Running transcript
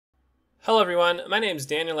Hello everyone, my name is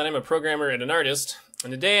Daniel and I'm a programmer and an artist,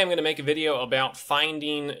 and today I'm going to make a video about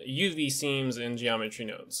finding UV seams in geometry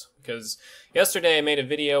nodes. Because yesterday I made a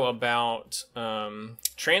video about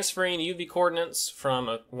transferring UV coordinates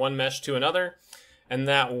from one mesh to another, and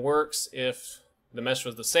that works if the mesh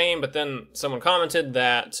was the same, but then someone commented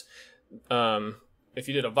that if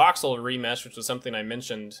you did a voxel remesh, which was something I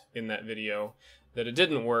mentioned in that video, that it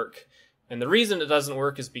didn't work. And the reason it doesn't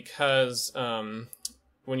work is because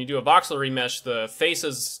when you do a voxel remesh, the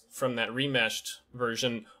faces from that remeshed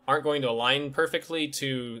version aren't going to align perfectly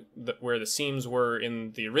to where the seams were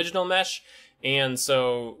in the original mesh. And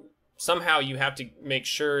so somehow you have to make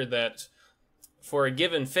sure that for a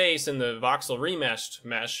given face in the voxel remeshed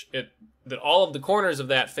mesh, that all of the corners of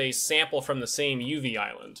that face sample from the same UV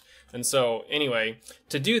island. And so anyway,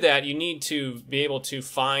 to do that, you need to be able to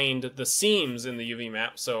find the seams in the UV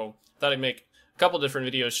map. So I thought I'd make couple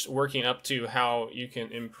different videos working up to how you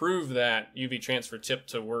can improve that UV transfer tip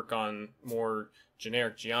to work on more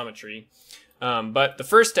generic geometry. But the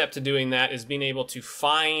first step to doing that is being able to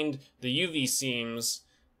find the UV seams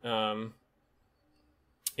in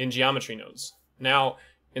geometry nodes. Now,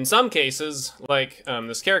 in some cases, like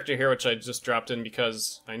this character here, which I just dropped in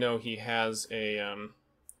because I know he has a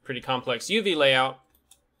pretty complex UV layout.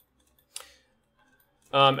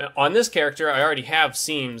 On this character, I already have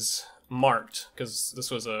seams marked because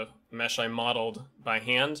this was a mesh I modeled by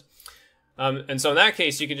hand. And so in that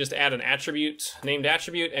case, you could just add an attribute, named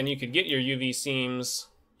attribute, and you could get your UV seams,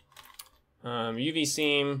 UV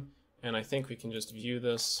seam, and I think we can just view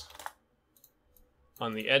this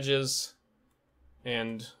on the edges,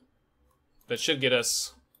 and that should get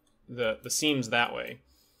us the seams that way.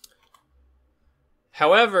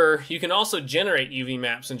 However, you can also generate UV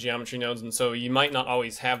maps in geometry nodes, and so you might not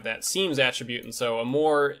always have that seams attribute, and so a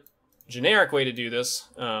more generic way to do this,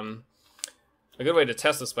 a good way to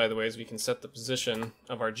test this, by the way, is we can set the position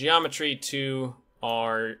of our geometry to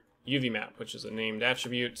our UV map, which is a named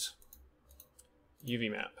attribute,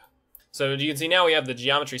 UV map. So you can see now we have the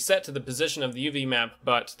geometry set to the position of the UV map,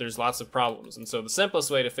 but there's lots of problems. And so the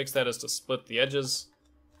simplest way to fix that is to split the edges.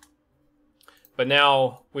 But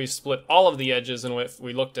now we've split all of the edges, and if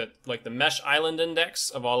we looked at like the mesh island index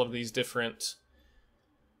of all of these different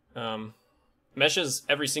meshes,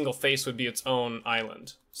 every single face would be its own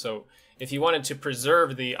island. So if you wanted to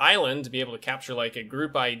preserve the island to be able to capture like a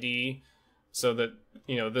group ID so that,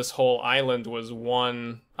 you know, this whole island was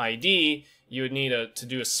one ID, you would need to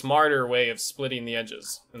do a smarter way of splitting the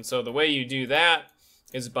edges. And so the way you do that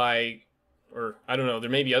is by, or I don't know, there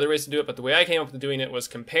may be other ways to do it, but the way I came up with doing it was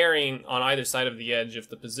comparing on either side of the edge if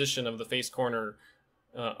the position of the face corner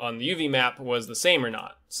on the UV map was the same or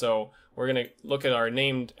not. So we're going to look at our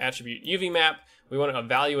named attribute UV map. We want to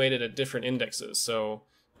evaluate it at different indexes. So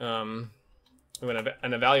we want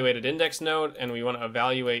an evaluated index node, and we want to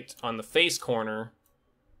evaluate on the face corner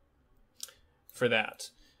for that.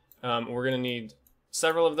 We're going to need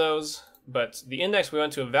several of those, but the index we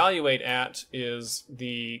want to evaluate at is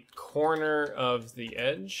the corner of the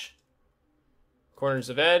edge, corners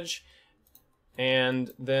of edge,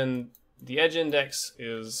 and then the edge index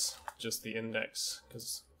is just the index,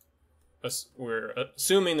 because we're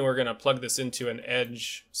assuming that we're going to plug this into an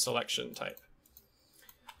edge selection type.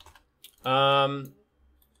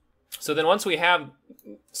 So then once we have,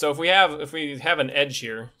 so if we have an edge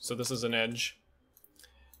here, so this is an edge,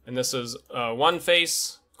 and this is one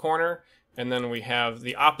face corner, and then we have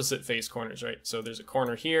the opposite face corners, right? So there's a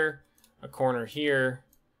corner here, a corner here,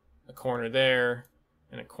 a corner there,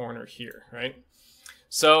 and a corner here, right?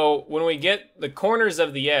 So when we get the corners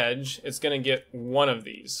of the edge, it's going to get one of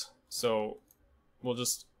these. So we'll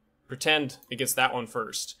just pretend it gets that one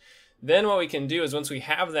first. Then what we can do is once we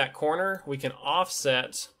have that corner, we can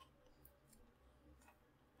offset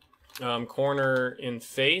corner in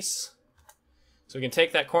face. So we can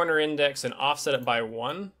take that corner index and offset it by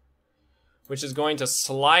 1, which is going to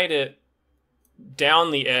slide it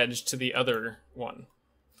down the edge to the other one.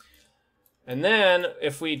 And then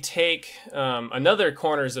if we take another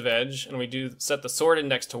corners of edge and we do set the sort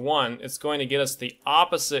index to 1, it's going to get us the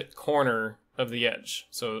opposite corner of the edge.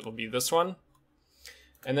 So it'll be this one.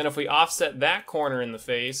 And then if we offset that corner in the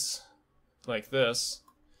face, like this,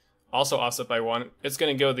 also offset by 1, it's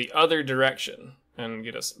going to go the other direction and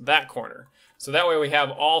get us that corner. So that way we have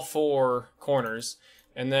all 4 corners.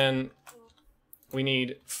 And then we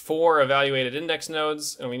need 4 evaluated index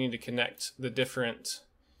nodes, and we need to connect the different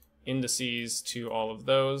indices to all of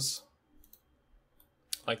those,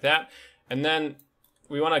 like that. And then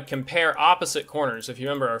we want to compare opposite corners. If you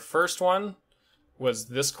remember, our first one was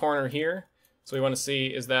this corner here. So we want to see,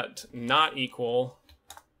 is that not equal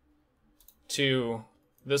to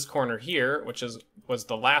this corner here, which was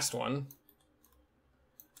the last one.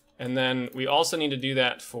 And then we also need to do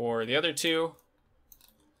that for the other two.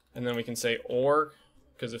 And then we can say or,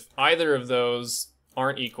 because if either of those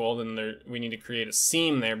aren't equal, then we need to create a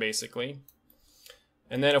seam there, basically.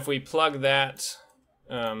 And then if we plug that,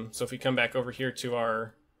 so if we come back over here to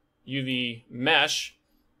our UV mesh,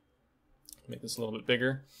 make this a little bit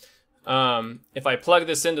bigger. If I plug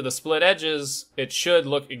this into the split edges, it should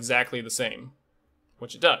look exactly the same,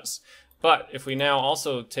 which it does. But if we now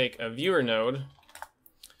also take a viewer node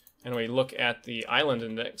and we look at the island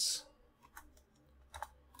index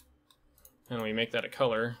and we make that a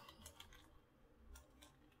color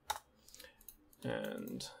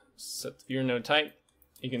and set the viewer node type,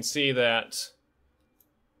 you can see that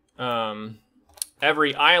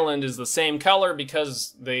every island is the same color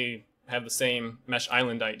because they have the same mesh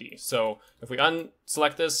island ID. So if we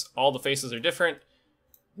unselect this, all the faces are different.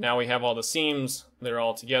 Now we have all the seams, they're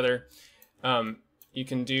all together. You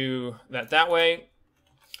can do that way.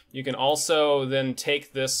 You can also then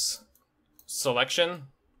take this selection,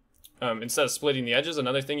 instead of splitting the edges,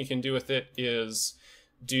 another thing you can do with it is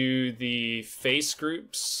do the face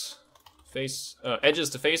groups, edges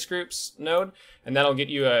to face groups node, and that'll get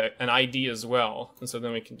you an ID as well. And so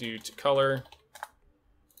then we can do to color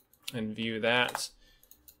and view that,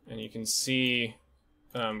 and you can see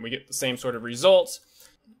we get the same sort of result.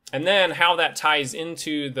 And then how that ties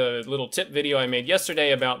into the little tip video I made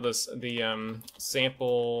yesterday about the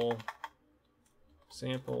sample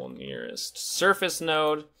nearest surface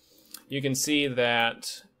node, you can see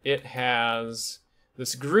that it has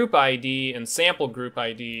this group ID and sample group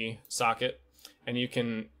ID socket, and you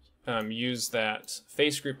can use that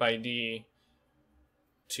face group ID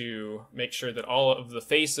to make sure that all of the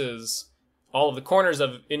faces, all of the corners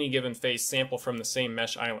of any given face sample from the same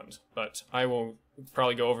mesh island. But I will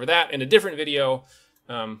probably go over that in a different video,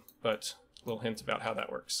 but a little hint about how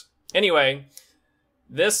that works. Anyway,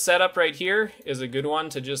 this setup right here is a good one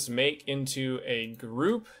to just make into a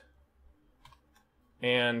group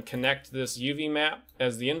and connect this UV map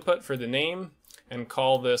as the input for the name and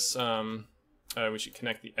call this, we should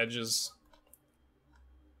connect the edges,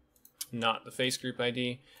 not the face group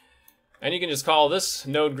ID. And you can just call this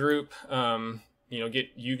node group,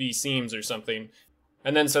 get UV seams or something.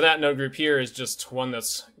 And then so that node group here is just one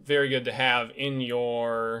that's very good to have in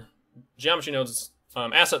your Geometry Nodes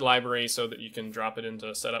asset library so that you can drop it into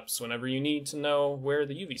setups whenever you need to know where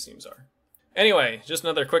the UV seams are. Anyway, just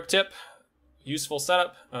another quick tip, useful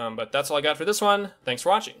setup, but that's all I got for this one. Thanks for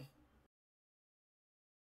watching.